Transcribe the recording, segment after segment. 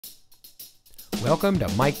Welcome to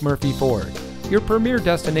Mike Murphy Ford, your premier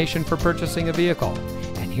destination for purchasing a vehicle.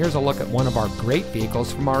 And here's a look at one of our great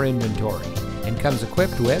vehicles from our inventory, and comes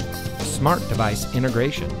equipped with smart device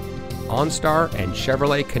integration, OnStar and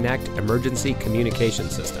Chevrolet Connect emergency communication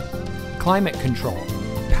system, climate control,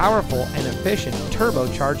 powerful and efficient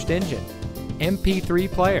turbocharged engine,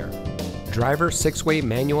 MP3 player, driver 6-way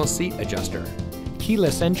manual seat adjuster,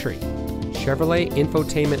 keyless entry, Chevrolet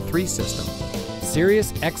Infotainment 3 system,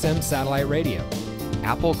 Sirius XM satellite radio,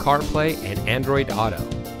 Apple CarPlay and Android Auto,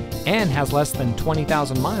 and has less than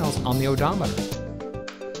 20,000 miles on the odometer.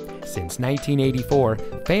 Since 1984,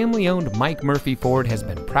 family-owned Mike Murphy Ford has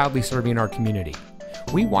been proudly serving our community.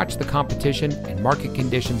 We watch the competition and market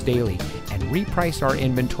conditions daily and reprice our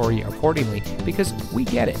inventory accordingly because we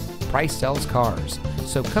get it. Price sells cars.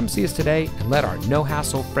 So come see us today and let our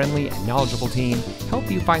no-hassle, friendly, and knowledgeable team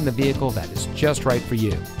help you find the vehicle that is just right for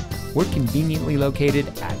you. We're conveniently located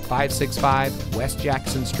at 565 West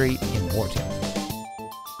Jackson Street in Morton.